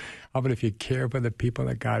us? Yeah. How about if you care for the people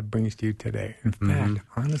that God brings to you today? In fact,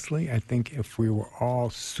 honestly, I think if we were all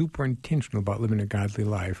super intentional about living a godly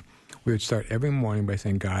life, we would start every morning by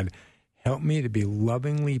saying, God, help me to be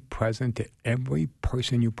lovingly present to every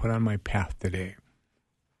person you put on my path today.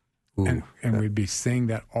 And we'd be saying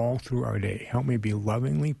that all through our day. Help me be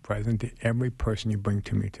lovingly present to every person you bring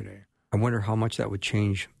to me today. I wonder how much that would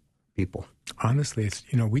change people. Honestly, it's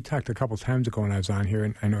we talked a couple times ago when I was on here,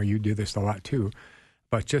 and I know you do this a lot too,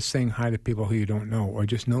 But just saying hi to people who you don't know, or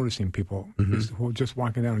just noticing people, just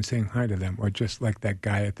walking down and saying hi to them, or just like that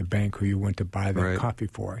guy at the bank who you went to buy the coffee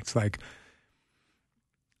for. It's like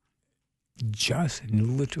just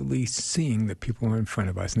literally seeing the people who are in front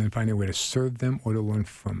of us and then finding a way to serve them or to learn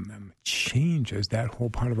from them changes that whole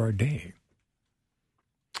part of our day.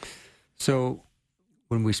 So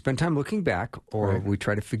when we spend time looking back, or we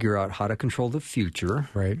try to figure out how to control the future,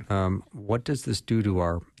 what does this do to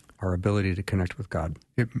our ability to connect with God?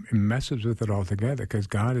 It messes with it altogether, because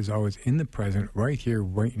God is always in the present, right here,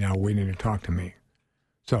 right now, waiting to talk to me.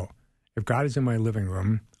 So if God is in my living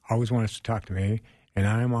room, always wants to talk to me, and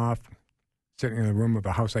I'm off sitting in the room of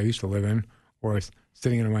a house I used to live in, or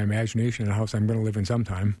sitting in my imagination in a house I'm going to live in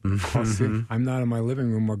sometime, I'm not in my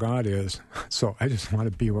living room where God is. So I just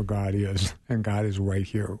want to be where God is, and God is right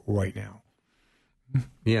here, right now.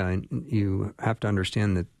 Yeah, and you have to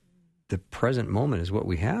understand that the present moment is what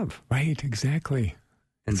we have. Right, exactly.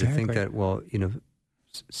 And to think that,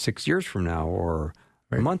 6 years from now or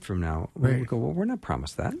a month from now, we go, well, we're not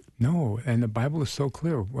promised that. No, and the Bible is so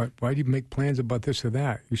clear. Why do you make plans about this or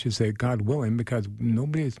that? You should say, God willing, because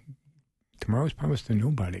tomorrow's promised to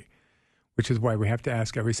nobody, which is why we have to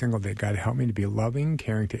ask every single day, God, help me to be loving,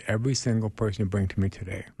 caring to every single person you bring to me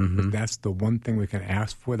today. That's the one thing we can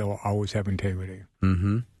ask for that will always have integrity.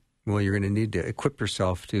 Well, you're going to need to equip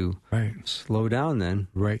yourself to slow down then.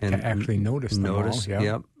 And to actually notice them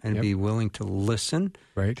all. And be willing to listen.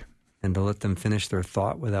 And to let them finish their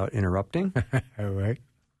thought without interrupting.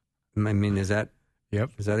 I mean, is that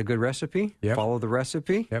a good recipe? Follow the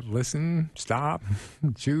recipe? Listen, stop,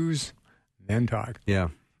 choose, then talk. Yeah.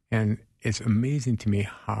 And it's amazing to me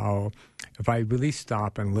how, if I really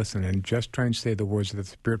stop and listen and just try and say the words that the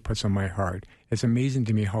Spirit puts on my heart, it's amazing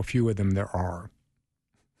to me how few of them there are.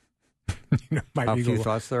 How few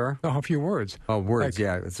thoughts there are? No, how few words. Oh, words,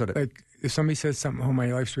 Like if somebody says something, oh,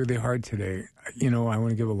 my life's really hard today, I want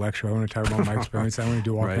to give a lecture, I want to talk about my experience, I want to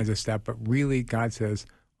do all kinds of stuff, but really God says,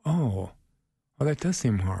 oh, that does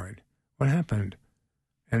seem hard. What happened?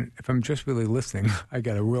 And if I'm just really listening, I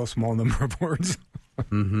got a real small number of words. I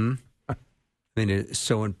mean, it's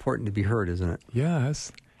so important to be heard, isn't it?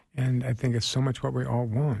 Yes, and I think it's so much what we all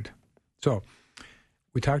want. So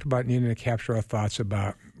we talked about needing to capture our thoughts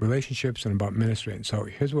about relationships and about ministry. And so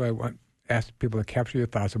here's what I want to ask people to capture your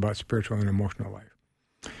thoughts about spiritual and emotional life.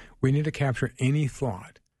 We need to capture any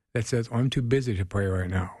thought that says, I'm too busy to pray right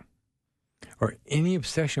now. Or any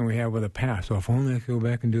obsession we have with the past. So if only I could go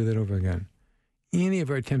back and do that over again. Any of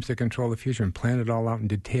our attempts to control the future and plan it all out in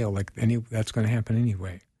detail, like that's going to happen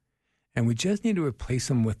anyway. And we just need to replace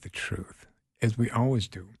them with the truth, as we always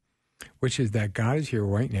do, which is that God is here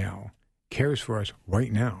right now, cares for us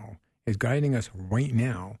right now, is guiding us right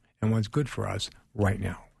now, and wants good for us right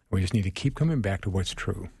now. We just need to keep coming back to what's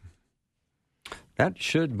true. That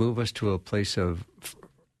should move us to a place of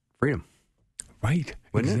freedom. Right.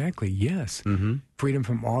 Wouldn't exactly. it? Yes. Freedom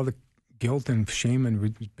from all the guilt and shame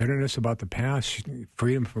and bitterness about the past.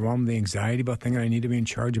 Freedom from all the anxiety about thinking I need to be in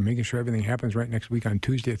charge and making sure everything happens right next week on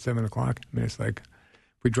Tuesday at 7 o'clock. I mean, it's like,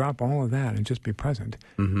 we drop all of that and just be present.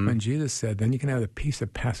 When Jesus said, then you can have the peace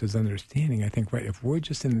that passes understanding, I think, if we're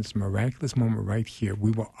just in this miraculous moment right here,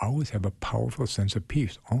 we will always have a powerful sense of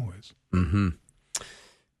peace, always.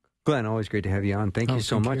 Glenn, always great to have you on. Thank you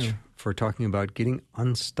so much for talking about getting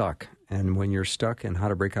unstuck. And when you're stuck and how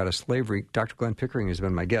to break out of slavery, Dr. Glenn Pickering has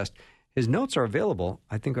been my guest. His notes are available.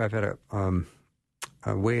 I think I've had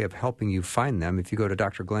a way of helping you find them. If you go to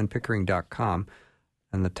drglennpickering.com,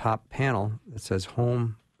 and the top panel, it says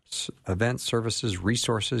Home, Events, Services,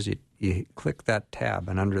 Resources. You click that tab,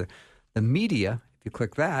 and under the media, if you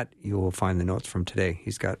click that, you will find the notes from today.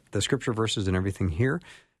 He's got the scripture verses and everything here.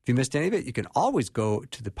 If you missed any of it, you can always go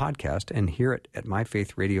to the podcast and hear it at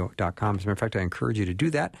myfaithradio.com. As a matter of fact, I encourage you to do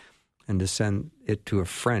that and to send it to a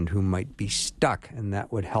friend who might be stuck, and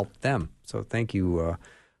that would help them. So thank you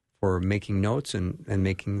for making notes and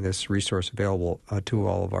making this resource available to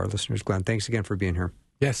all of our listeners. Glenn, thanks again for being here.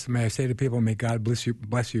 Yes, may I say to people, may God bless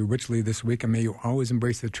you richly this week, and may you always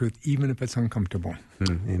embrace the truth, even if it's uncomfortable.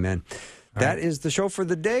 Amen. That is the show for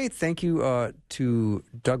the day. Thank you to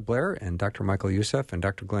Doug Blair and Dr. Michael Youssef and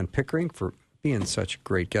Dr. Glenn Pickering for being such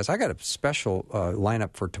great guests. I got a special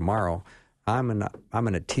lineup for tomorrow. I'm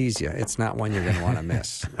gonna tease you. It's not one you're going to want to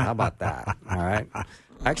miss. How about that? All right. I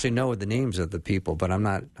actually know the names of the people, but I'm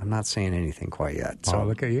not saying anything quite yet. So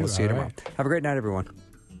look at you. We'll see you tomorrow. Have a great night, everyone.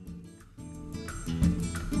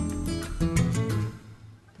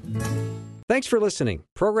 Thanks for listening.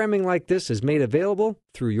 Programming like this is made available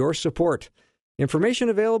through your support. Information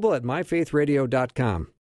available at myfaithradio.com.